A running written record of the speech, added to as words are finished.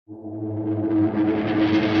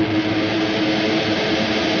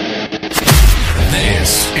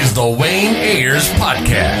is the Wayne Ayers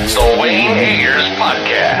Podcast. The Wayne Ayers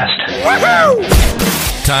Podcast.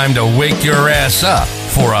 Woohoo! Time to wake your ass up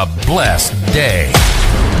for a blessed day.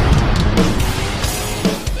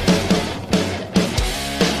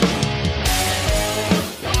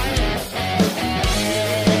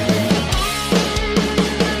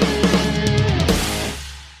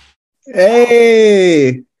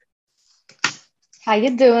 Hey, How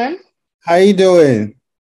you doing? how you doing?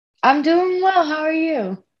 I'm doing well. How are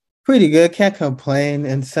you? Pretty good. Can't complain.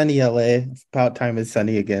 In sunny LA, it's about time it's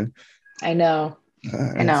sunny again. I know. I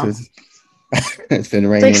It's know. just, it's been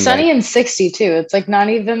It's like raining. sunny and 60 too. It's like not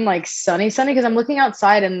even like sunny because I'm looking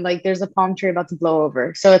outside and like there's a palm tree about to blow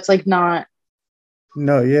over. So it's like not.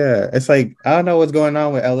 No, yeah, it's like I don't know what's going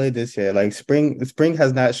on with LA this year. Like spring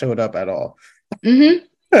has not showed up at all. Mm-hmm.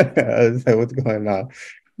 It's like, what's going on?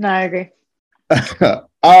 No, I agree.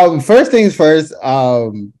 First things first.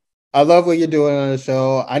 I love what you're doing on the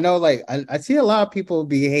show. I know, like, I see a lot of people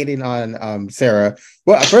be hating on Sarah.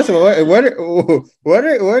 Well, first of all, what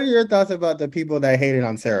are your thoughts about the people that hated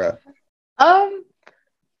on Sarah? I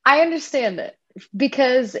understand it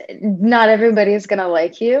because not everybody is gonna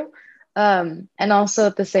like you. And also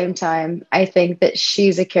at the same time, I think that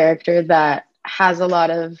she's a character that has a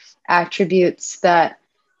lot of attributes that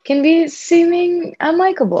can be seeming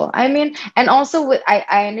unlikable. I mean, and also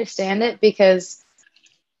I understand it because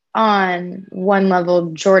on one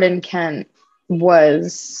level, Jordan Kent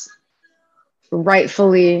was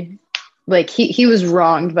rightfully like he was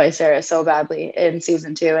wronged by Sarah so badly in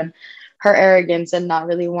season 2, and her arrogance and not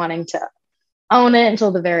really wanting to own it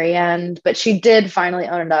until the very end. But she did finally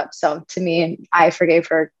own it up. So to me, I forgave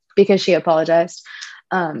her because she apologized.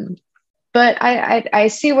 But I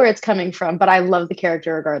see where it's coming from, but I love the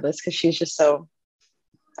character regardless because she's just so.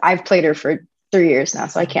 I've played her for 3 years now,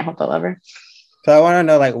 so I can't help but love her. So I want to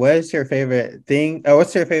know, like, what's your favorite thing?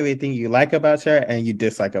 What's your favorite thing you like about Sarah and you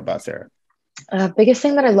dislike about Sarah? Biggest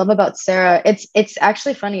thing that I love about Sarah, it's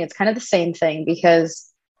actually funny. It's kind of the same thing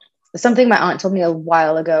because something my aunt told me a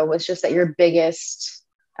while ago was just that your biggest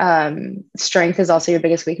strength is also your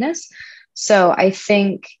biggest weakness. So I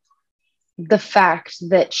think the fact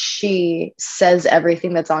that she says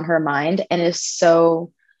everything that's on her mind and is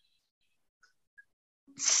so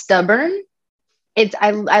stubborn.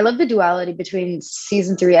 I love the duality between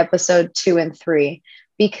season 3, episode 2 and 3,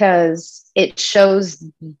 because it shows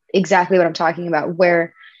exactly what I'm talking about,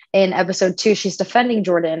 where in episode 2, she's defending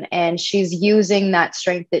Jordan and she's using that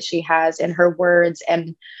strength that she has in her words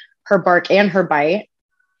and her bark and her bite.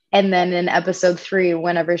 And then in episode 3,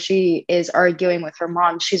 whenever she is arguing with her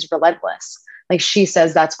mom, she's relentless. Like she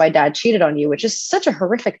says, that's why dad cheated on you, which is such a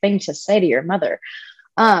horrific thing to say to your mother.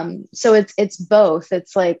 So it's both.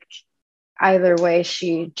 It's like either way,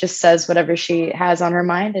 she just says whatever she has on her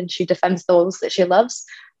mind and she defends those that she loves.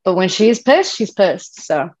 But when she's pissed, she's pissed.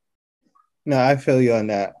 So No, I feel you on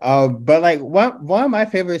that. But like one of my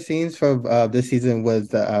favorite scenes from this season was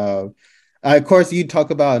the of course you talk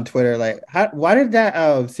about on Twitter, like why did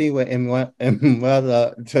that scene with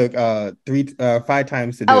Emmanuel took 5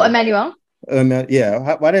 times to do? Oh, Emmanuel.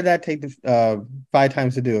 Yeah, why did that take 5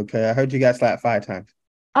 times to do? Okay, I heard you got slapped 5 times.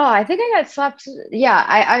 Oh, I think I got slapped. Yeah,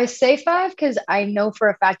 I say 5 because I know for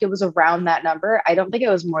a fact it was around that number. I don't think it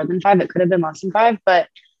was more than 5. It could have been less than 5, but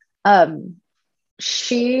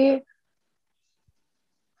she.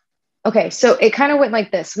 Okay, so it kind of went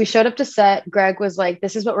like this. We showed up to set. Greg was like,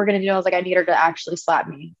 this is what we're going to do. I was like, I need her to actually slap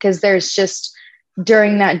me because there's just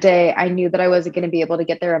during that day, I knew that I wasn't going to be able to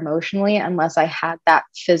get there emotionally unless I had that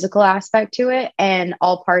physical aspect to it. And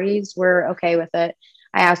all parties were okay with it.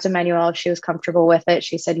 I asked Emmanuel if she was comfortable with it.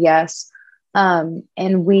 She said yes.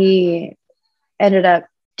 And we ended up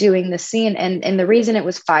doing the scene. And the reason it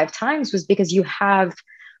was 5 times was because you have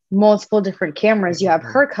multiple different cameras. You have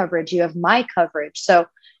her coverage, you have my coverage. So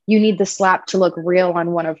you need the slap to look real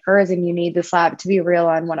on one of hers and you need the slap to be real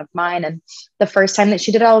on one of mine. And the first time that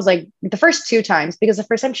she did it, I was like, the first 2 times, because the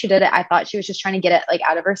first time she did it, I thought she was just trying to get it like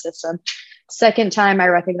out of her system. Second time I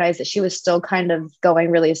recognized that she was still kind of going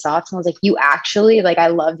really soft. And I was like, you actually, like, I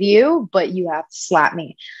love you, but you have to slap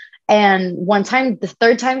me. And one time, the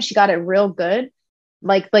third time she got it real good,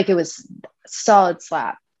 like it was solid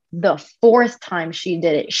slap. The 4th time she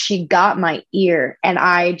did it, she got my ear. And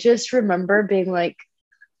I just remember being like,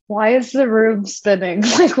 why is the room spinning?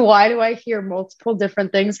 Like, why do I hear multiple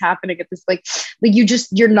different things happening at this? Like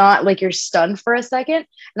you're not like, you're stunned for a second.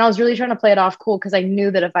 And I was really trying to play it off cool because I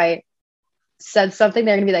knew that if I said something,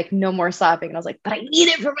 they're gonna be like, no more slapping. And I was like, but I need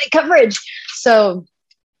it for my coverage. So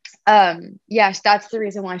yes, that's the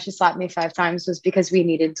reason why she slapped me 5 times was because we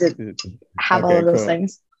needed to have all of those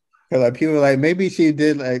things. Like people like maybe she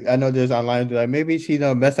did like I know there's online like maybe she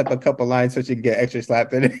messed up a couple lines so she could get extra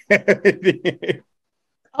slap in it.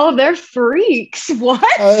 Oh, they're freaks. What?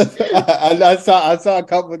 I saw a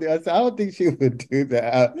couple. I don't think she would do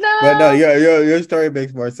that. But no, No. your story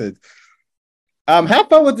makes more sense. How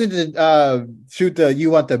fun was it to shoot the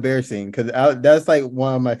 "You Want the Bear" scene? Because that's like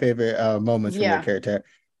one of my favorite moments from your Yeah. character.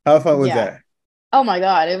 How fun was Yeah. that? Oh my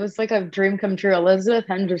God. It was like a dream come true. Elizabeth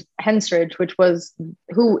Henstridge,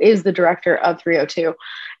 who is the director of 302,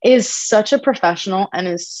 is such a professional and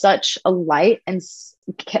is such a light. And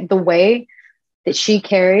the way that she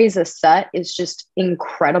carries a set is just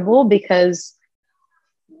incredible because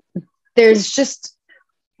there's just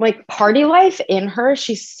like party life in her.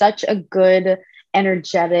 She's such a good,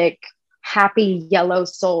 energetic, happy yellow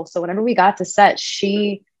soul. So whenever we got to set,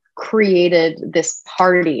 she created this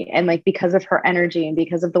party. And like because of her energy and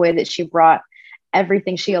because of the way that she brought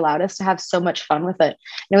everything, she allowed us to have so much fun with it.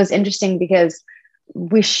 And it was interesting because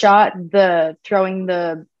we shot the throwing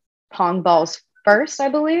the pong balls first, I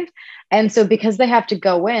believe. And so because they have to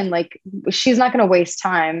go in, like she's not going to waste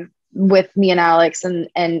time with me and Alex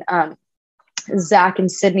and Zach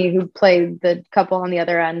and Sydney, who played the couple on the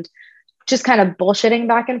other end, just kind of bullshitting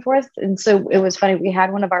back and forth. And so it was funny. We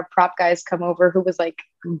had one of our prop guys come over who was like,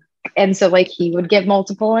 and so like he would get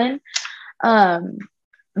multiple in.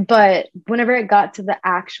 But whenever it got to the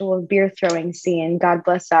actual beer throwing scene, God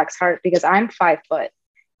bless Zach's heart, because I'm 5 foot.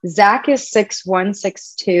 Zach is 6'1",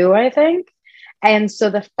 6'2", I think. And so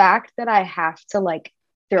the fact that I have to like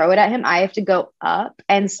throw it at him, I have to go up.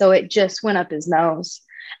 And so it just went up his nose.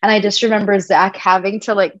 And I just remember Zach having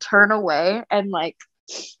to like turn away and like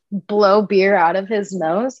blow beer out of his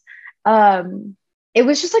nose. It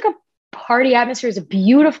was just like a party atmosphere. It's a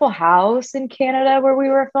beautiful house in Canada where we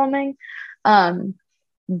were filming.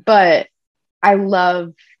 But I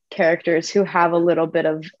love characters who have a little bit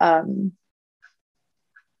of,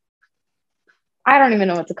 I don't even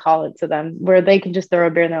know what to call it to them, where they can just throw a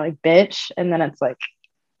beer and they're like, bitch. And then it's like,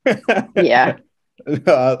 yeah.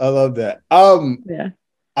 No, I love that. Yeah.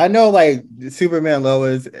 I know like Superman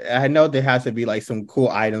Lois, I know there has to be like some cool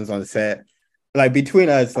items on set. Like between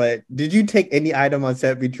us, like, did you take any item on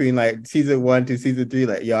set between like season 1 to season 3?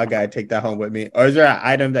 Like, yo, I gotta take that home with me. Or is there an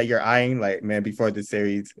item that you're eyeing, like, man, before the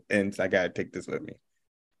series ends, I gotta take this with me?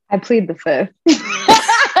 I plead the fifth.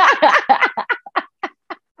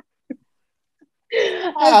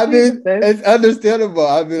 I mean, it's understandable.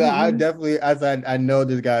 I mean, like, I Mm-hmm. definitely, as I know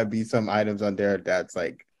there's gotta be some items on there that's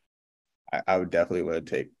like I would definitely want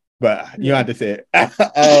to take. But you don't have to say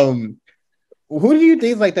it. Who do you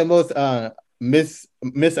think is like the most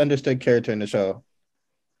misunderstood character in the show?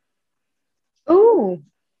 Ooh,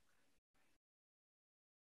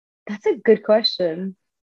 that's a good question.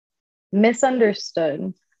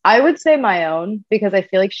 Misunderstood. I would say my own because I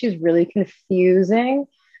feel like she's really confusing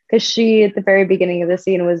because she at the very beginning of the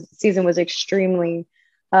season was extremely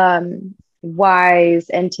wise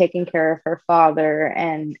and taking care of her father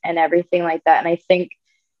and everything like that. And I think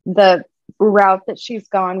the route that she's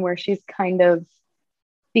gone where she's kind of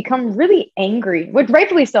become really angry, which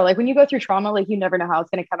rightfully so. Like when you go through trauma, like you never know how it's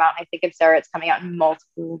going to come out. And I think of Sarah, it's coming out in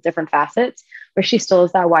multiple different facets where she still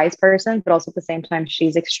is that wise person, but also at the same time,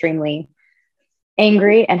 she's extremely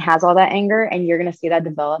angry and has all that anger. And you're going to see that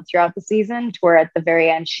develop throughout the season to where at the very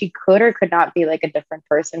end, she could or could not be like a different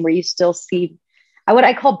person where you still see what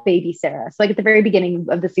I call baby Sarah. So like at the very beginning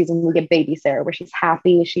of the season, we get baby Sarah where she's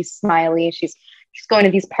happy, she's smiley, she's going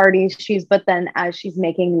to these parties, but then as she's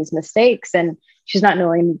making these mistakes and she's not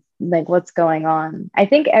knowing like what's going on. I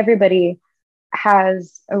think everybody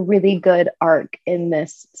has a really good arc in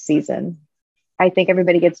this season. I think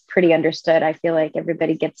everybody gets pretty understood. I feel like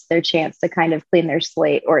everybody gets their chance to kind of clean their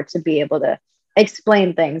slate or to be able to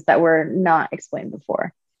explain things that were not explained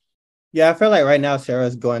before. Yeah, I feel like right now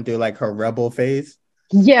Sarah's going through like her rebel phase.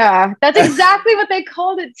 Yeah, that's exactly what they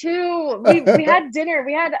called it too. We had dinner.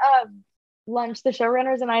 We had lunch. The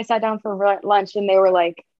showrunners and I sat down for lunch and they were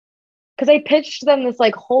like, because I pitched them this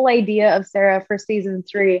like whole idea of Sarah for season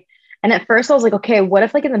 3. And at first I was like, okay, what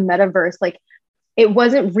if like in the metaverse, like it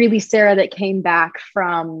wasn't really Sarah that came back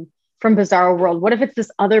from Bizarro World? What if it's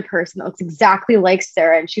this other person that looks exactly like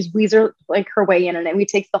Sarah and she's Weezer like her way in, and then we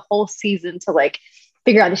take the whole season to like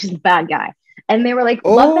figure out that she's the bad guy. And they were like,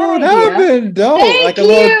 love that idea. That would have been dope. Thank like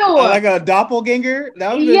you. Like a doppelganger.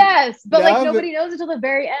 Yes, but like nobody knows until the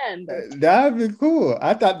very end. That would be cool.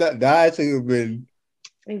 I thought that actually would have been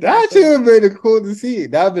Exactly. That actually would have been cool to see.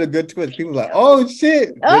 That would have been a good twist. People like, oh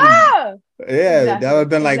shit. Ah! Yeah, Exactly. that would have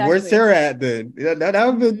been like, where's Sarah at then? That would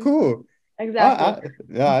have been cool. Exactly.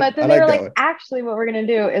 But then I they like were that like, one. actually, what we're going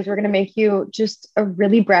to do is we're going to make you just a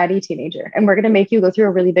really bratty teenager and we're going to make you go through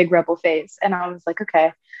a really big rebel phase. And I was like,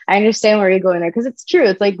 okay, I understand where you're going there because it's true.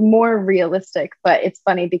 It's like more realistic, but it's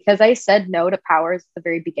funny because I said no to powers at the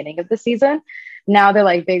very beginning of the season. Now they're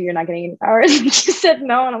like, baby, you're not getting any powers. And she said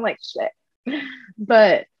no. And I'm like, shit.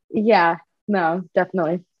 But yeah, no,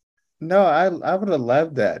 definitely. No, I would have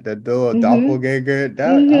loved that. The dual Mm-hmm. doppelganger.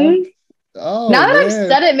 Mm-hmm. Oh Now that I've man.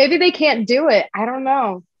 said it, maybe they can't do it. I don't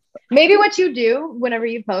know. Maybe what you do whenever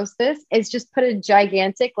you post this is just put a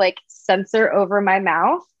gigantic like sensor over my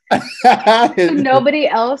mouth so nobody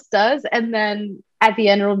else does. And then at the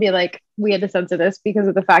end, it'll be like, we had to censor this because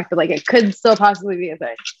of the fact that like it could still possibly be a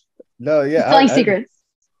thing. No, yeah, Selling secrets.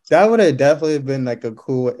 that would have definitely been like a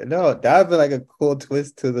cool. No, that would be like a cool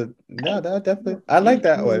twist to the. No, that definitely. I like Thank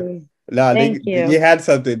that one. you. No, Thank you you. had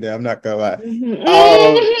something there. I'm not gonna lie.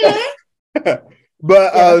 Um, Mhm.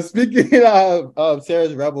 but Yeah. speaking of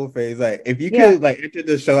Sarah's rebel phase, like if you Yeah. could like enter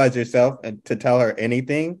the show as yourself and to tell her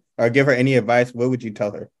anything or give her any advice, what would you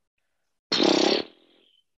tell her?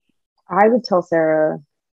 I would tell Sarah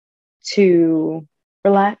to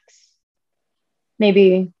relax,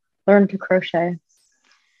 maybe learn to crochet,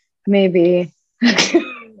 maybe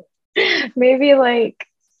maybe like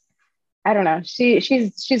I don't know.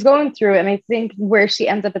 She's going through it, and I think where she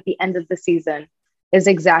ends up at the end of the season is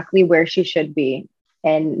exactly where she should be.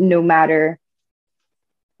 And no matter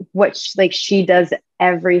what, like she does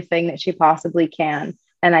everything that she possibly can.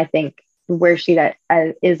 And I think where she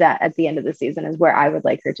is at the end of the season is where I would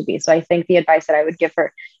like her to be. So I think the advice that I would give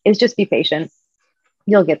her is just be patient.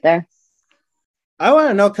 You'll get there. I want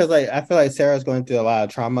to know because like I feel like Sarah's going through a lot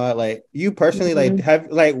of trauma. Like you personally, like Mhm. have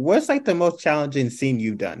like what's like the most challenging scene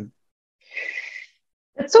you've done?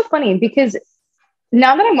 It's so funny because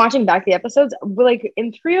now that I'm watching back the episodes, like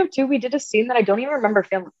in 302, we did a scene that I don't even remember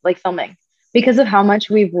filming because of how much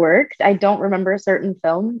we've worked. I don't remember certain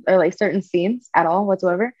film or like certain scenes at all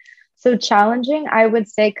whatsoever. So challenging, I would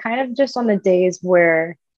say, kind of just on the days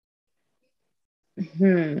where,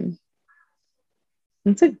 hmm,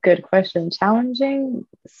 that's a good question. Challenging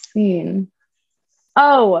scene.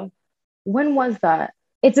 Oh, when was that?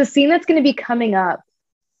 It's a scene that's going to be coming up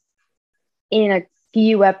in a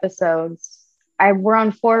few episodes. We're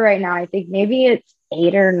on 4 right now. I think maybe it's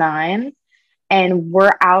 8 or 9, and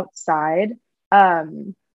we're outside.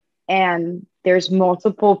 And there's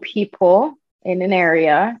multiple people in an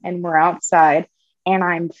area, and we're outside, and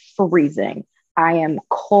I'm freezing. I am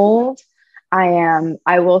cold.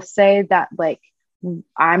 I will say that like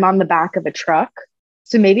I'm on the back of a truck.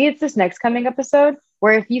 So maybe it's this next coming episode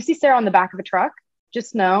where if you see Sarah on the back of a truck,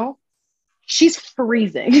 just know she's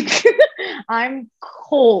freezing. I'm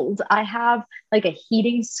cold. I have like a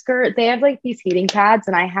heating skirt. They have like these heating pads,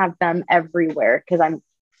 and I have them everywhere because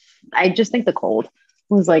I just think the cold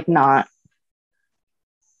was like not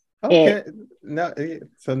Okay, it. no,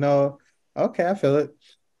 so no, okay, I feel it.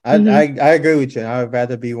 Mm-hmm. I agree with you. I would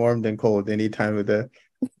rather be warm than cold any time of the.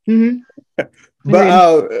 Mm-hmm. But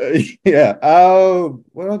Agreed. yeah.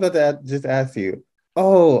 What was I about to just ask you?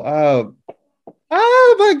 Oh,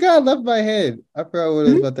 oh my God, left my head. I forgot what I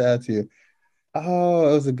was Mm-hmm. about to ask you. Oh,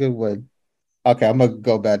 it was a good one. Okay, I'm gonna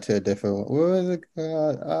go back to a different one. What was it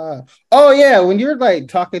called? Oh yeah, when you're like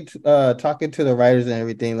talking to the writers and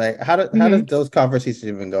everything, like how Mm-hmm. does those conversations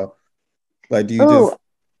even go? Like, do you just Oh,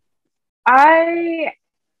 I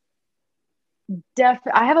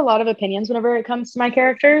I have a lot of opinions whenever it comes to my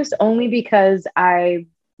characters, only because I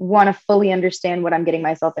want to fully understand what I'm getting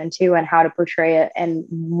myself into and how to portray it and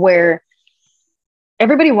where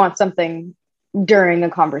everybody wants something during a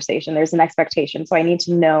conversation. There's an expectation. So I need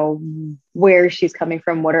to know where she's coming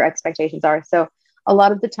from, what her expectations are. So a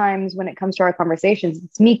lot of the times when it comes to our conversations,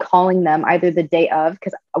 it's me calling them either the day of,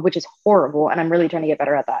 because which is horrible. And I'm really trying to get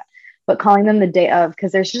better at that. But calling them the day of,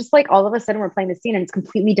 because there's just like all of a sudden we're playing the scene and it's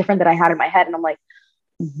completely different than I had in my head. And I'm like,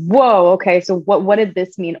 whoa, okay, so what did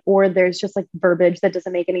this mean? Or there's just like verbiage that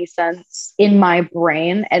doesn't make any sense in my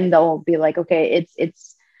brain, and they'll be like, okay,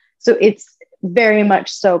 it's very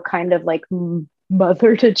much so kind of like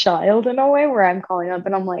mother to child in a way where I'm calling up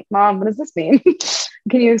and I'm like, Mom, what does this mean?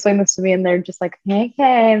 Can you explain this to me? And they're just like,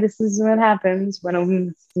 hey, this is what happens when a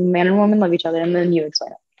man and woman love each other, and then you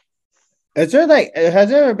explain it. is there like has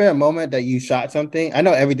there ever been a moment that you shot something? I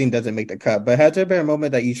know everything doesn't make the cut, but has there been a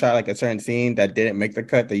moment that you shot like a certain scene that didn't make the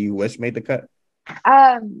cut that you wish made the cut?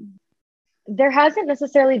 Um, there hasn't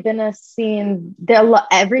necessarily been a scene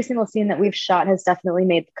every single scene that we've shot has definitely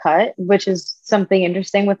made the cut, which is something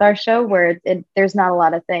interesting with our show where there's not a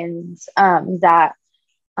lot of things that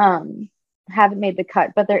um haven't made the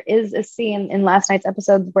cut, but there is a scene in last night's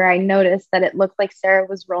episode where I noticed that it looked like Sarah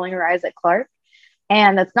was rolling her eyes at Clark.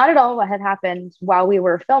 And that's not at all what had happened while we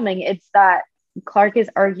were filming. It's that Clark is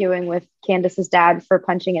arguing with Candace's dad for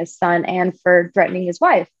punching his son and for threatening his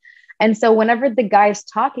wife. And so whenever the guy's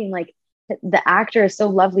talking, like, the actor is so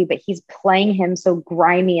lovely, but he's playing him so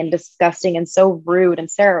grimy and disgusting and so rude. And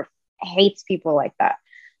Sarah hates people like that.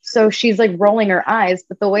 So she's like rolling her eyes,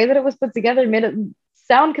 but the way that it was put together made it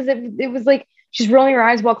sound, because it was like she's rolling her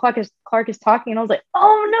eyes while Clark is talking. And I was like,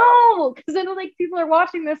 oh no, because then like people are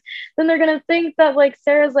watching this, then they're going to think that like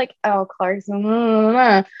Sarah's like, oh, Clark's,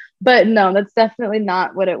 but no, that's definitely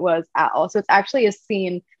not what it was at all. So it's actually a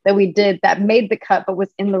scene that we did that made the cut, but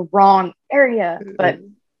was in the wrong area. But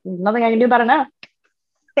nothing I can do about it now.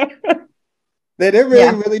 They didn't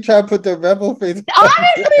really try to put the rebel face.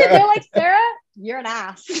 Honestly, they're like, Sarah, you're an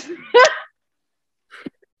ass.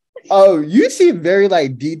 Oh, you seem very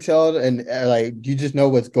like detailed and like you just know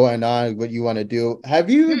what's going on, what you want to do. Have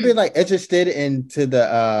you been like interested into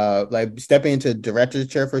the like stepping into director's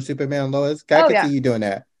chair for Superman and Lois? I can see you doing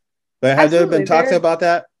that. But have there been talks about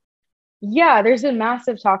that? Yeah, there's been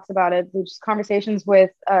massive talks about it. There's conversations with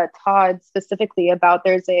Todd specifically about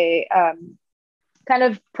there's a kind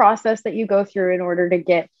of process that you go through in order to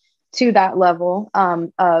get to that level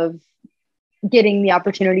of getting the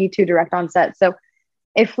opportunity to direct on set. So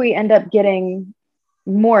if we end up getting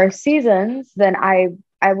more seasons, then I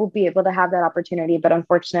will be able to have that opportunity. But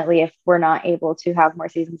unfortunately, if we're not able to have more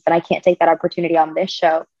seasons, then I can't take that opportunity on this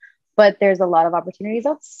show. But there's a lot of opportunities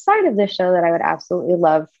outside of this show that I would absolutely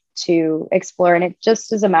love to explore. And it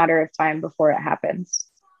just is a matter of time before it happens.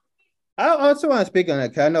 I also want to speak on it,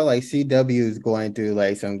 because I know like CW is going through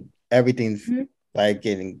like everything's like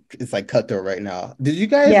it's like cutthroat right now. Did you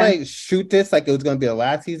guys like shoot this like it was going to be the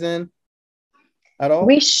last season at all?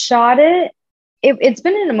 We shot it. It's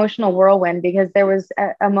been an emotional whirlwind, because there was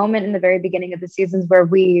a moment in the very beginning of the seasons where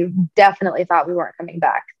we definitely thought we weren't coming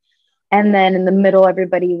back. And then in the middle,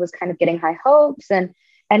 everybody was kind of getting high hopes. And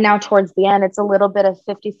now towards the end, it's a little bit of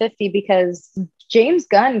 50-50, because James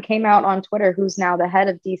Gunn came out on Twitter, who's now the head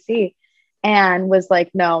of DC, and was like,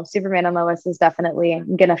 no, Superman and Lois is definitely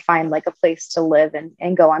going to find like a place to live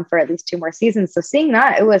and go on for at least 2 more seasons. So seeing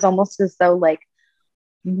that, it was almost as though like,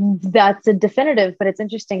 that's a definitive. But it's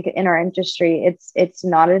interesting in our industry, it's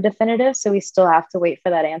not a definitive. So we still have to wait for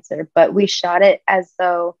that answer. But we shot it as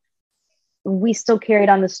though we still carried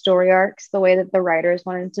on the story arcs, the way that the writers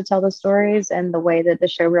wanted to tell the stories and the way that the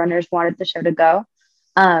showrunners wanted the show to go.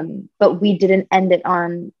 But we didn't end it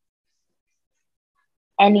on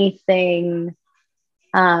anything.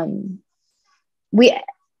 I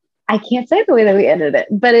can't say the way that we ended it,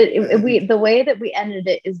 but the way that we ended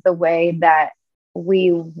it is the way that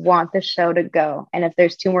we want the show to go. And if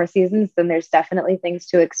there's 2 more seasons, then there's definitely things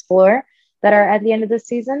to explore that are at the end of the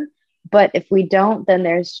season. But if we don't, then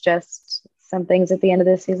there's just some things at the end of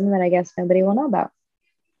the season that I guess nobody will know about.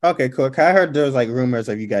 Okay, cool. I heard there was like rumors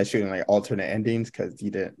of you guys shooting like alternate endings because they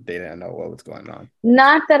didn't know what was going on.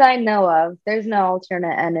 Not that I know of. There's no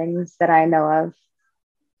alternate endings that I know of.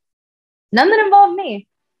 None that involve me.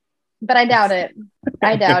 But I doubt it.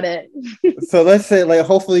 I doubt it. So let's say, like,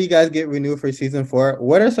 hopefully you guys get renewed for season 4.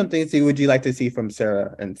 What are some things would you like to see from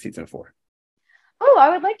Sarah in season 4? Oh, I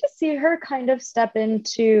would like to see her kind of step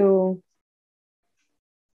into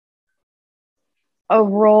a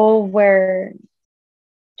role where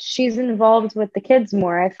she's involved with the kids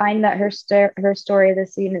more. I find that her story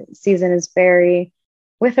this season is very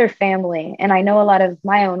with her family. And I know a lot of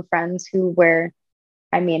my own friends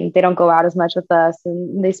they don't go out as much with us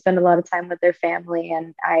and they spend a lot of time with their family.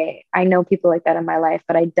 And I know people like that in my life,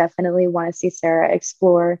 but I definitely want to see Sarah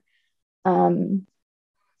explore being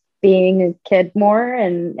a kid more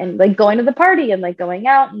and like going to the party and like going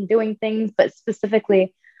out and doing things, but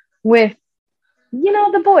specifically with,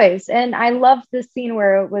 the boys. And I loved this scene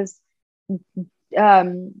where it was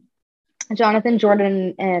Jonathan,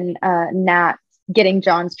 Jordan, and Nat getting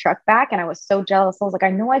John's truck back, and I was so jealous. I was like,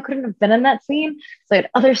 I know I couldn't have been in that scene, so I had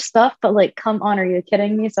other stuff, but like, come on, are you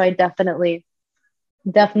kidding me? So I definitely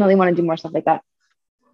want to do more stuff like that.